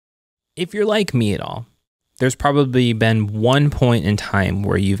If you're like me at all, there's probably been one point in time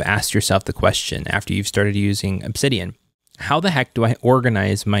where you've asked yourself the question after you've started using Obsidian, how the heck do I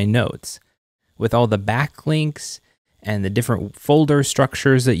organize my notes? With all the backlinks and the different folder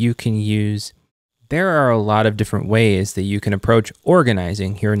structures that you can use, there are a lot of different ways that you can approach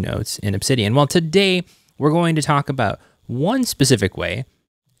organizing your notes in Obsidian. Well, today we're going to talk about one specific way,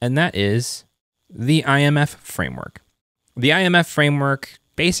 and that is the IMF Framework. The IMF Framework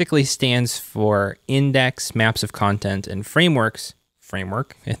basically stands for Index, Maps of Content, and Frameworks.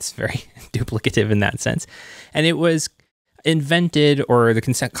 Framework, it's very duplicative in that sense. And it was invented, or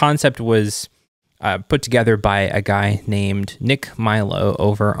the concept was put together by a guy named Nick Milo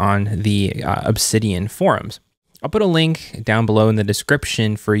over on the Obsidian forums. I'll put a link down below in the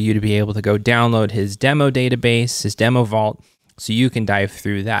description for you to be able to go download his demo database, his demo vault, so you can dive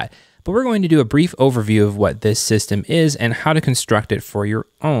through that. But we're going to do a brief overview of what this system is and how to construct it for your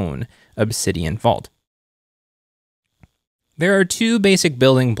own Obsidian vault. There are two basic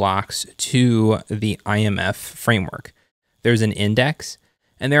building blocks to the IMF framework. There's an index,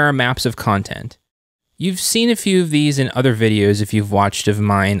 and there are maps of content. You've seen a few of these in other videos if you've watched of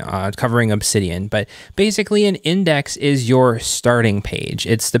mine covering Obsidian, but basically an index is your starting page.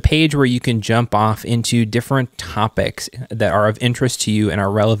 It's the page where you can jump off into different topics that are of interest to you and are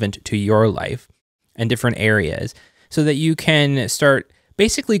relevant to your life and different areas, so that you can start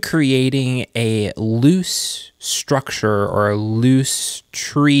basically creating a loose structure or a loose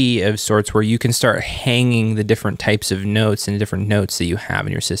tree of sorts where you can start hanging the different types of notes and different notes that you have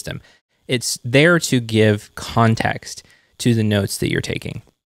in your system. It's there to give context to the notes that you're taking.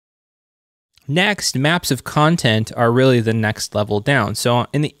 Next, maps of content are really the next level down. So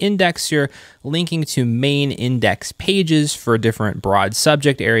in the index, you're linking to main index pages for different broad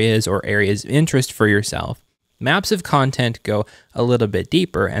subject areas or areas of interest for yourself. Maps of content go a little bit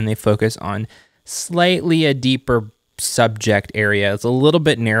deeper, and they focus on slightly a deeper subject area. It's a little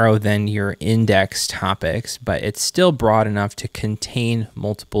bit narrow than your index topics, but it's still broad enough to contain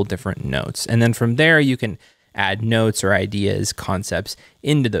multiple different notes. And then from there, you can add notes or ideas, concepts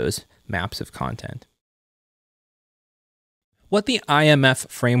into those maps of content. What the IMF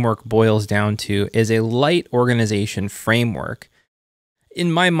framework boils down to is a light organization framework.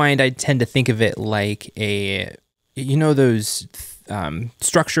 In my mind, I tend to think of it like those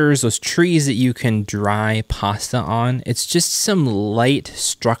structures, those trees that you can dry pasta on. It's just some light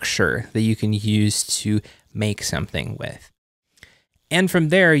structure that you can use to make something with. And from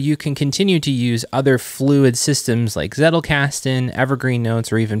there, you can continue to use other fluid systems like Zettelkasten, Evergreen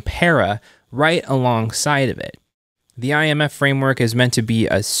Notes, or even Para right alongside of it. The IMF framework is meant to be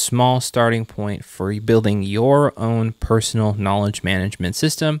a small starting point for building your own personal knowledge management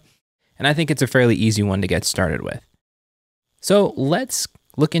system, and I think it's a fairly easy one to get started with. So let's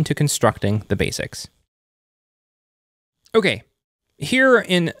look into constructing the basics. Okay, here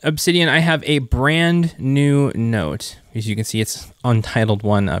in Obsidian, I have a brand new note. As you can see, it's untitled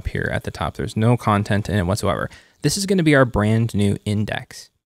one up here at the top. There's no content in it whatsoever. This is going to be our brand new index.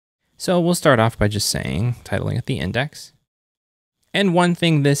 So we'll start off by just titling it the index. And one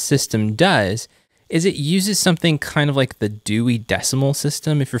thing this system does is it uses something kind of like the Dewey Decimal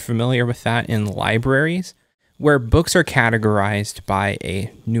System, if you're familiar with that in libraries, where books are categorized by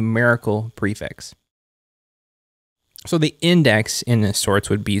a numerical prefix. So the index in this sorts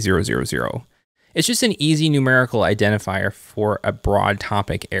would be 000. It's just an easy numerical identifier for a broad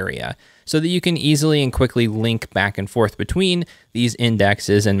topic area, so that you can easily and quickly link back and forth between these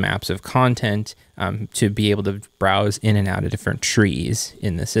indexes and maps of content to be able to browse in and out of different trees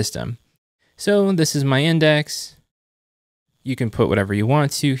in the system. So this is my index. You can put whatever you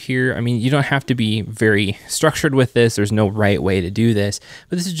want to here. I mean, you don't have to be very structured with this. There's no right way to do this,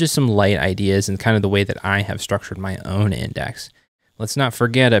 but this is just some light ideas and kind of the way that I have structured my own index. Let's not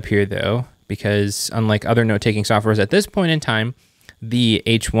forget up here though, because unlike other note-taking softwares at this point in time, the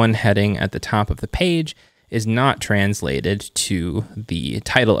H1 heading at the top of the page is not translated to the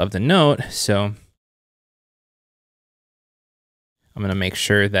title of the note. So I'm going to make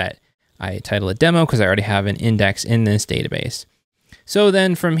sure that I title it demo because I already have an index in this database. So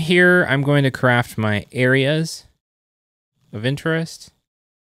then from here, I'm going to craft my areas of interest.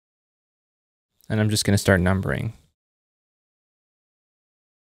 And I'm just going to start numbering.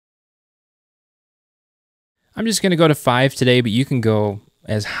 I'm just going to go to 5 today, but you can go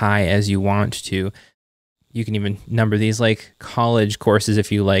as high as you want to. You can even number these like college courses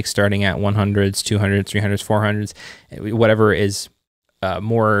if you like, starting at 100s, 200s, 300s, 400s, whatever is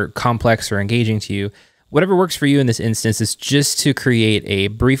more complex or engaging to you. Whatever works for you in this instance is just to create a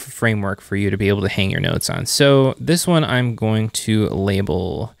brief framework for you to be able to hang your notes on. So this one I'm going to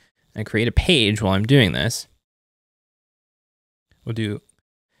label and create a page while I'm doing this. We'll do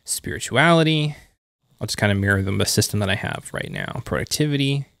spirituality. I'll just kind of mirror the system that I have right now.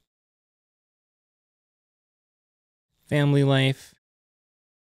 Productivity, family life,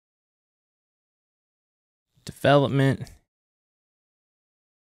 development,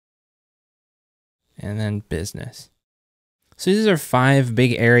 and then business. So these are 5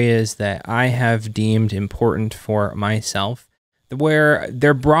 big areas that I have deemed important for myself, where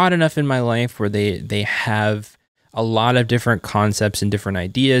they're broad enough in my life where they have a lot of different concepts and different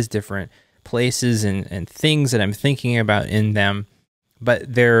ideas, different places and things that I'm thinking about in them,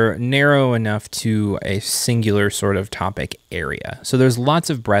 but they're narrow enough to a singular sort of topic area. So there's lots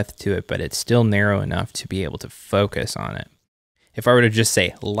of breadth to it, but it's still narrow enough to be able to focus on it. If I were to just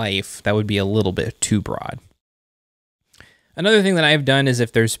say life, that would be a little bit too broad. Another thing that I've done is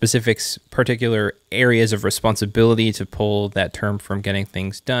if there's particular areas of responsibility, to pull that term from getting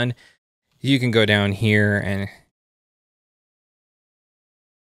things done, you can go down here and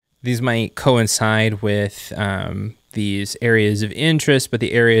these might coincide with these areas of interest, but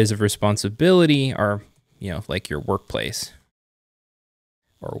the areas of responsibility are, like your workplace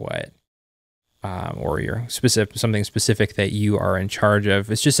or what, or your something specific that you are in charge of.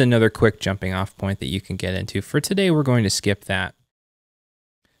 It's just another quick jumping off point that you can get into. For today, we're going to skip that.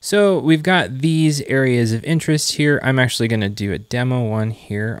 So we've got these areas of interest here. I'm actually going to do a demo one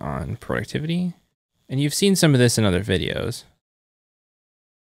here on productivity. And you've seen some of this in other videos.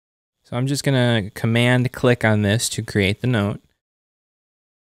 So I'm just going to command click on this to create the note.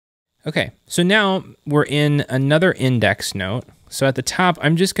 Okay, so now we're in another index note. So at the top,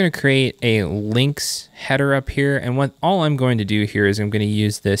 I'm just going to create a links header up here. And all I'm going to do here is I'm going to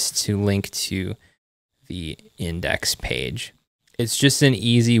use this to link to the index page. It's just an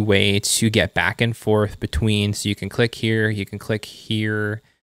easy way to get back and forth between. So you can click here, you can click here.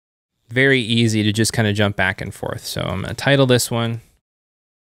 Very easy to just kind of jump back and forth. So I'm going to title this one.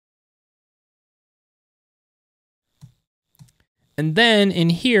 And then in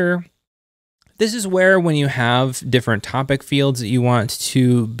here, this is where when you have different topic fields that you want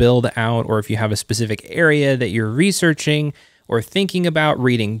to build out, or if you have a specific area that you're researching or thinking about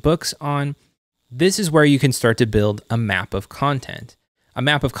reading books on, this is where you can start to build a map of content. A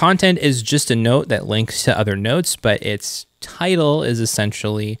map of content is just a note that links to other notes, but its title is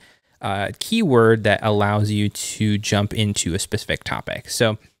essentially a keyword that allows you to jump into a specific topic.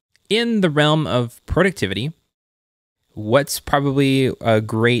 So in the realm of productivity, what's probably a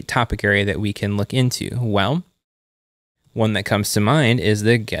great topic area that we can look into? Well, one that comes to mind is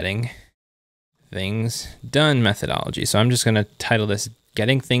the getting things done methodology. So I'm just going to title this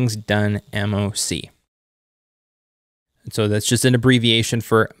Getting Things Done MOC. So that's just an abbreviation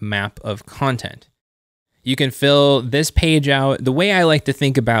for map of content. You can fill this page out. The way I like to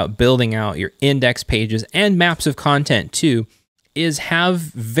think about building out your index pages and maps of content too is have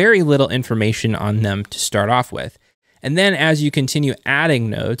very little information on them to start off with. And then as you continue adding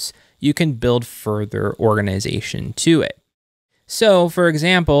notes, you can build further organization to it. So for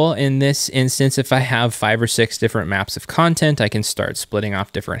example, in this instance, if I have 5 or 6 different maps of content, I can start splitting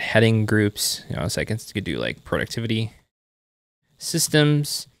off different heading groups. So I could do like productivity,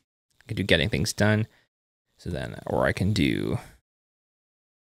 systems, I could do getting things done. So then, or I can do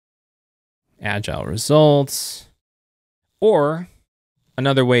agile results, or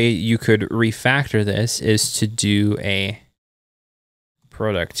another way you could refactor this is to do a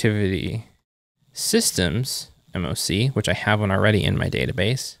productivity systems MOC, which I have one already in my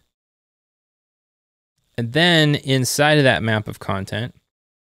database. And then inside of that map of content,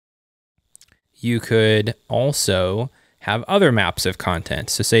 you could also have other maps of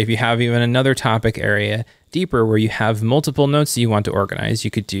content. So say if you have even another topic area deeper where you have multiple notes that you want to organize,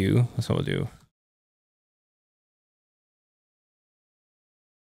 you could do, so we'll do, you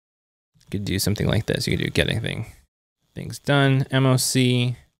could do something like this. You could do getting things done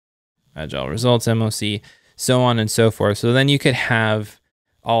MOC, agile results MOC, so on and so forth. So then you could have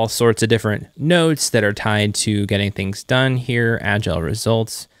all sorts of different notes that are tied to getting things done here, agile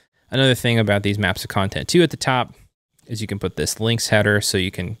results. Another thing about these maps of content too at the top is you can put this links header so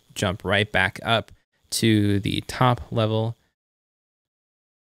you can jump right back up to the top level.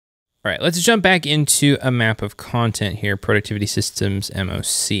 All right, let's jump back into a map of content here, productivity systems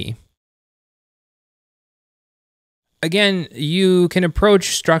MOC. Again, you can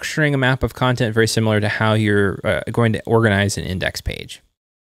approach structuring a map of content very similar to how you're going to organize an index page.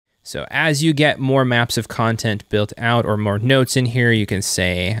 So as you get more maps of content built out or more notes in here, you can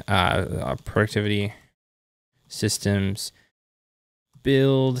say productivity systems,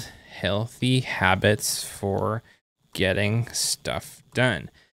 build healthy habits for getting stuff done.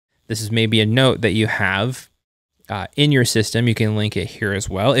 This is maybe a note that you have in your system. You can link it here as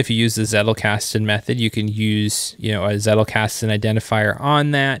well. If you use the Zettelkasten method, you can use, a Zettelkasten identifier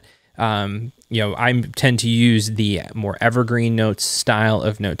on that. I tend to use the more evergreen notes style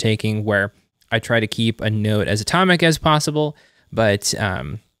of note taking, where I try to keep a note as atomic as possible, but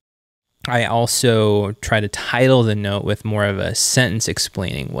I also try to title the note with more of a sentence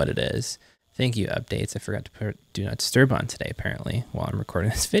explaining what it is. Thank you, updates. I forgot to put do not disturb on today, apparently, while I'm recording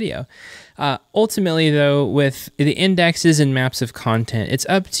this video. Ultimately, though, with the indexes and maps of content, it's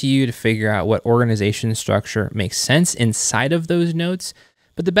up to you to figure out what organization structure makes sense inside of those notes.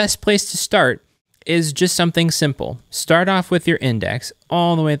 But the best place to start is just something simple. Start off with your index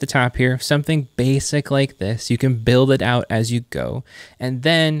all the way at the top here, something basic like this. You can build it out as you go. And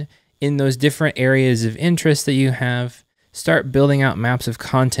then in those different areas of interest that you have, start building out maps of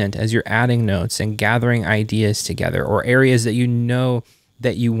content as you're adding notes and gathering ideas together, or areas that you know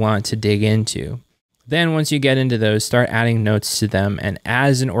that you want to dig into. Then once you get into those, start adding notes to them. And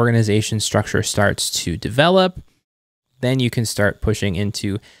as an organization structure starts to develop, then you can start pushing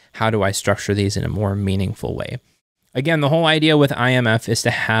into how do I structure these in a more meaningful way. Again, the whole idea with IMF is to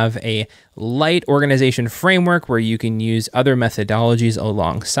have a light organization framework where you can use other methodologies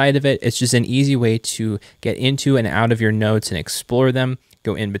alongside of it. It's just an easy way to get into and out of your notes and explore them,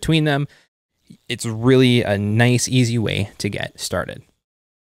 go in between them. It's really a nice, easy way to get started.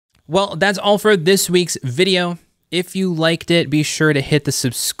 Well, that's all for this week's video. If you liked it, be sure to hit the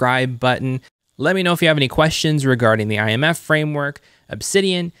subscribe button. Let me know if you have any questions regarding the IMF framework,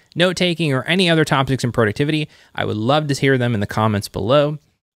 Obsidian, note-taking, or any other topics in productivity. I would love to hear them in the comments below.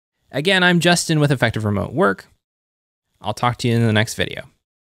 Again, I'm Justin with Effective Remote Work. I'll talk to you in the next video.